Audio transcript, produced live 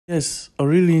Yes,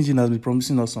 Unreal Engine has been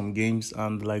promising us some games,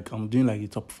 and like I'm doing like the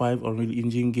top 5 Unreal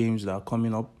Engine games that are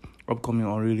coming up, upcoming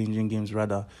Unreal Engine games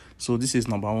rather. So this is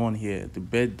number 1 here, The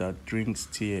Bed That Drinks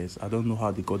Tears. I don't know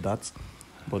how they got that,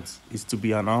 but it's to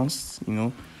be announced.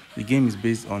 The game is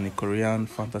based on a Korean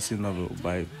fantasy novel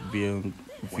by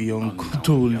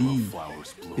Byung-do Lee.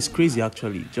 It's crazy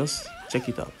actually. Just check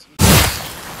it out.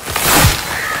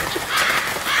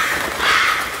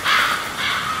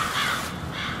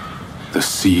 The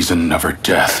season of her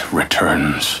death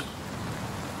returns.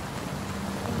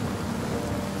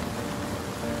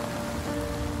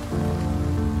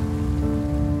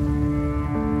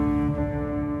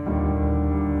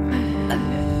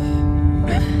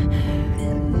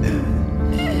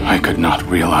 I could not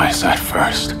realize at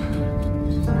first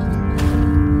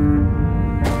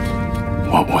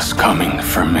what was coming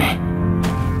for me.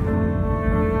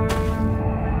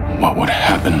 What would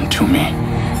happen to me.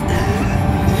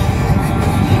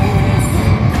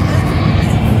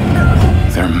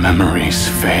 Their memories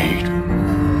fade,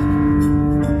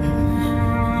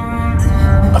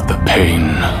 but the pain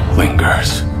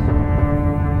lingers.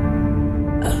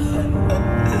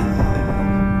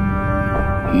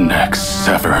 Necks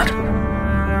severed,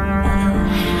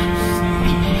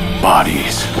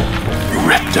 bodies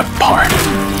ripped apart.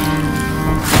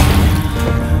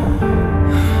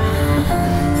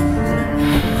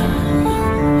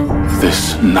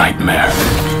 This nightmare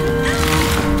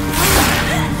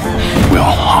will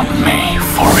haunt me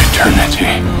for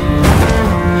eternity.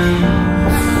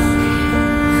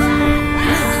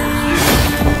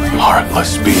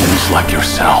 Heartless beings like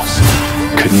yourselves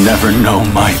could never know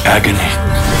my agony.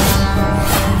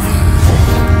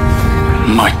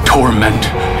 My torment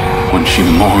when she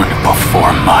mourned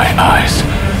before my eyes.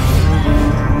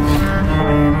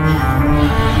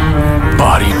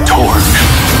 Body torn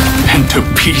into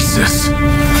pieces.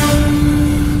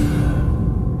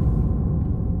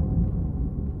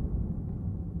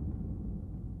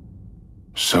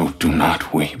 So do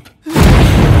not weep.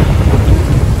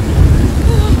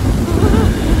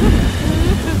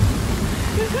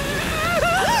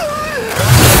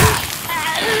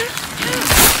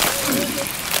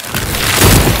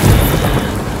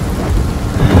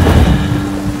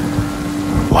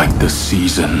 Like the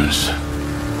seasons,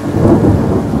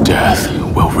 death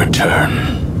will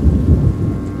return.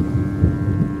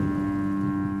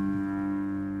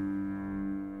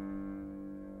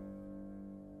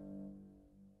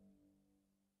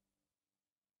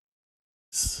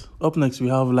 Up next, we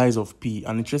have Lies of P,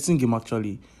 an interesting game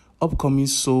actually. Upcoming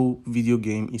Soul video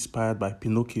game inspired by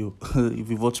Pinocchio. If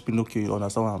you watch Pinocchio, you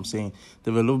understand what I'm saying.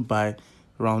 Developed by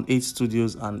Round 8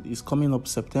 Studios and is coming up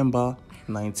September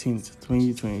 19th,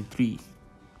 2023.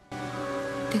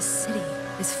 This city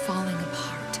is falling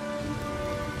apart.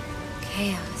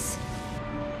 Chaos,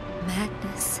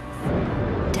 madness,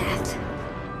 death.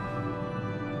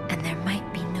 And there might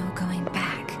be no going back.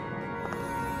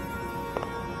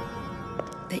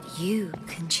 But you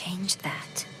can change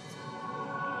that.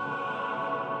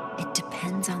 It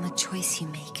depends on the choice you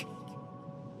make.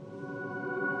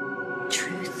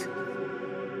 Truth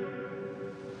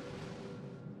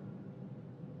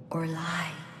or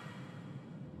lie.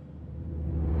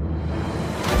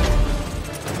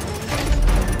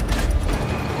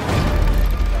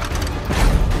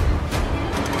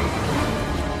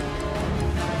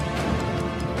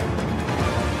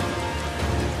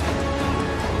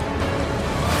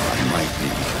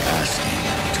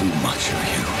 Too much of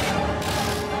you.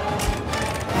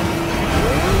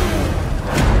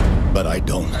 But I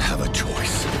don't have a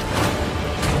choice.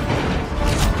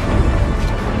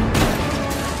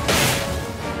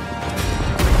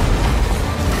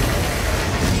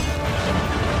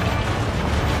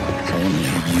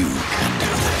 Only you can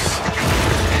do this.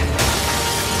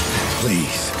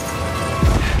 Please,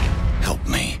 help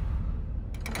me.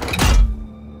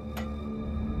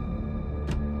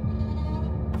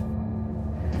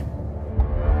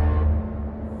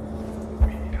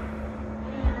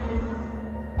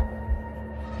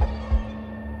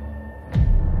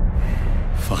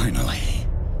 Finally,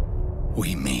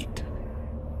 we meet,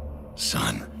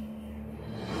 son.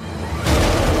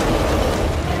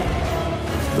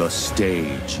 The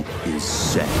stage is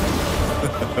set.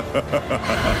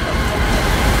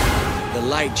 The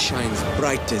light shines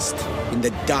brightest in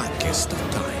the darkest of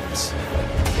times.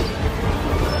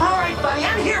 All right, buddy,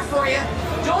 I'm here for you.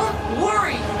 Don't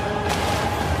worry.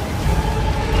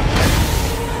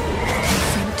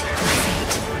 Confront your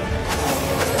fate.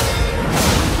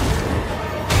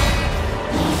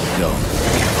 Don't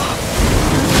give up.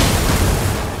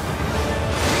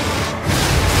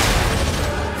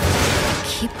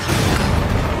 Keep on going.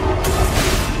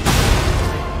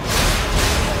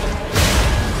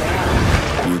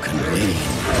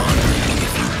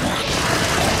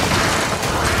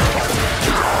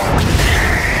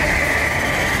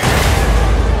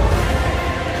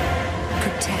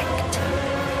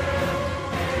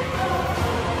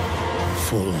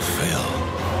 fulfill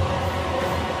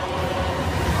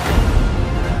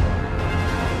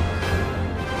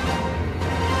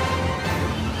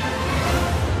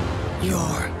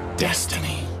your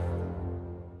destiny.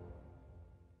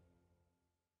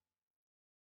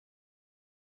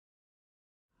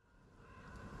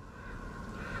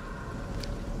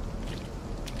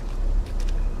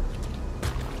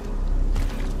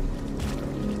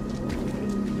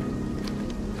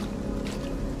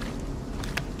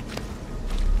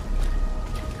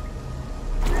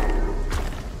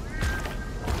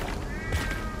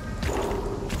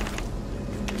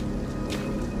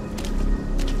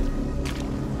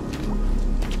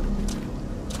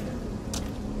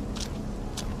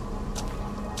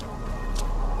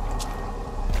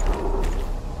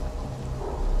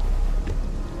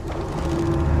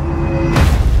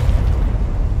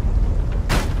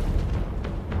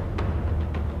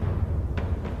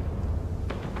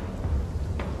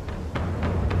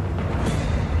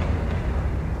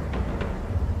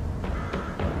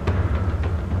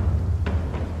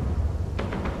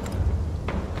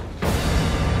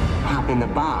 In the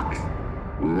box,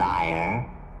 liar.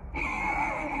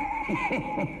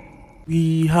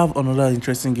 We have another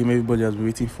interesting game everybody has been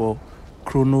waiting for,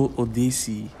 Chrono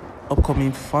Odyssey,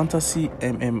 upcoming fantasy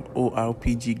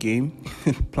MMORPG game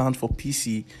planned for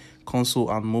PC,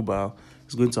 console and mobile.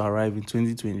 It's going to arrive in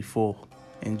 2024.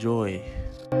 Enjoy.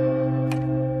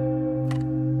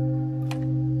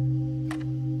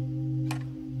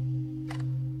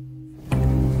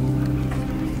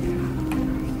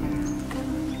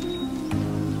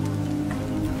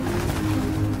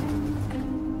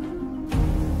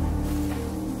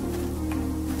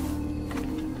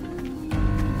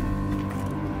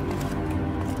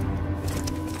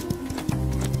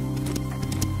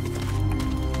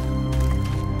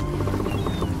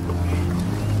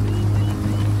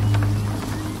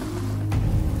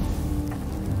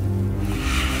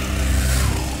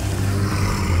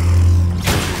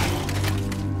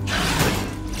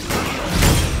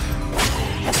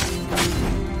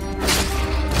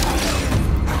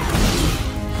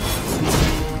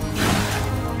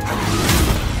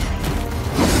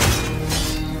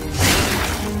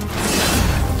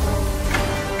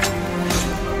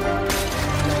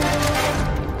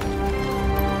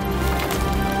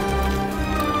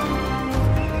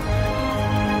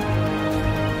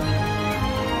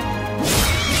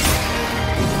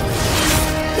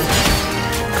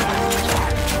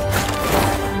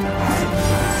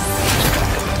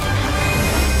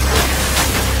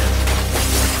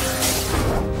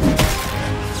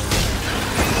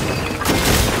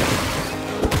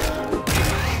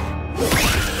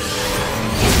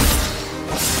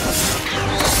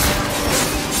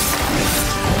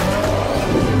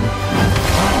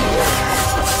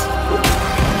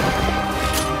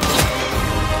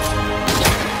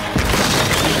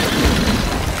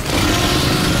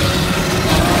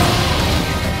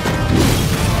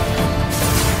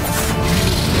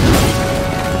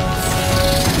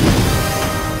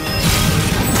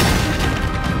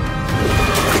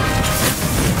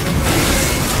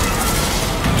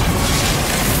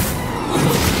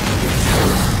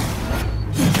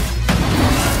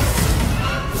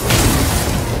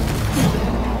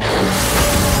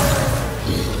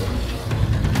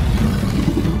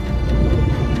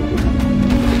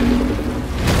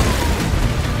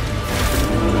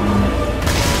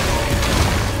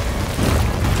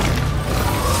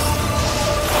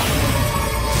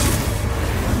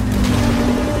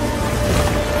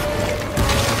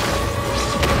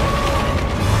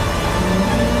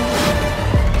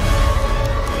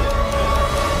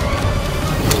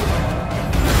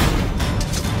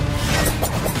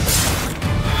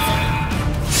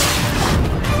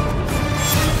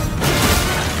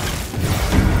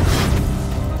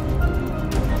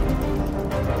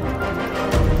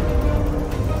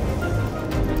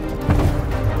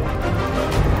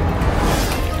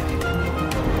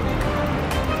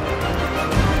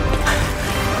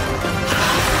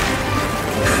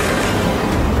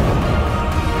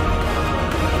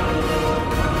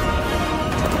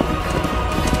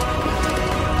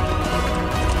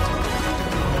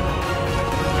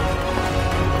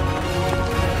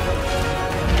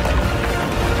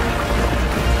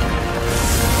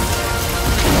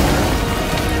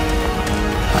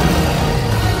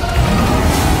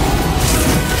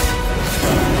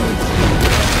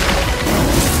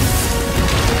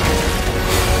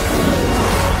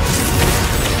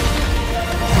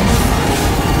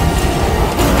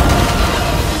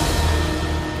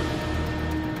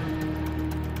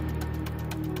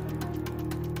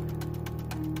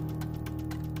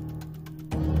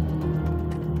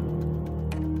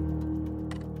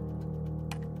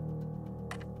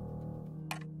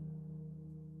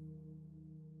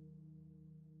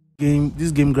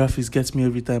 This game graphics gets me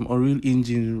every time. Unreal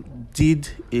Engine did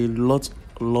a lot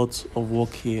of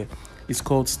work here. It's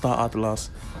called Star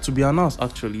Atlas. To be announced,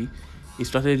 actually, a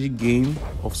strategy game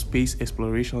of space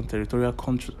exploration, territorial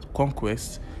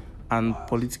conquest, and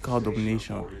political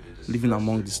domination, living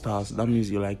among the stars. That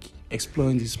means you're like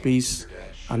exploring the space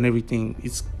and everything.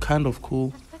 It's kind of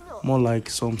cool, more like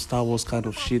some Star Wars kind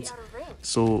of shit.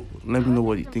 So let me know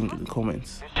what you think in the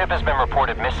comments. His ship has been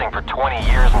reported missing for 20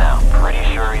 years now. Pretty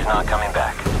sure he's not coming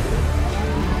back.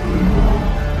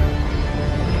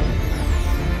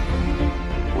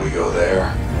 We go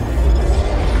there,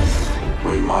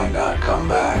 we might not come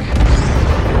back.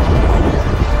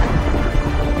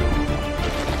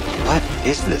 What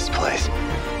is this place?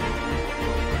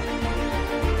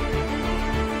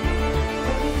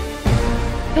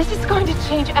 This is going to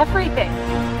change everything.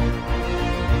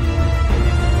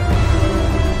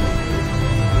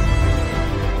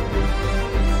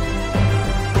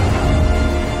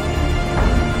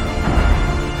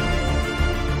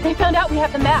 They found out we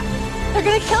have the map. They're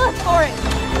gonna kill us for it.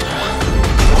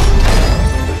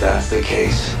 If that's the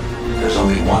case, there's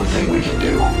only one thing we can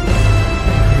do.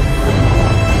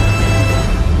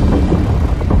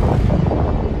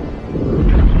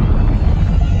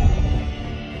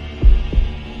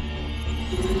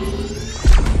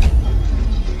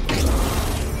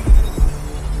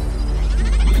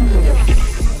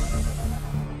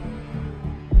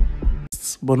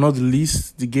 But not the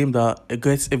least, the game that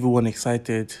gets everyone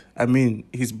excited. I mean,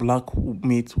 his Black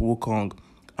Myth Wukong,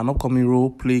 an upcoming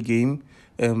role-play game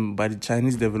by the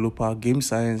Chinese developer Game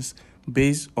Science,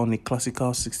 based on a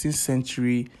classical 16th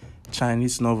century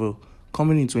Chinese novel,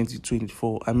 coming in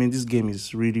 2024. I mean, this game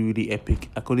is really epic.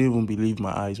 I couldn't even believe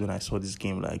my eyes when I saw this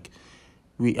game. Like,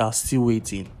 we are still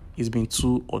waiting. It's been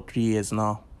 2 or 3 years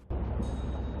now.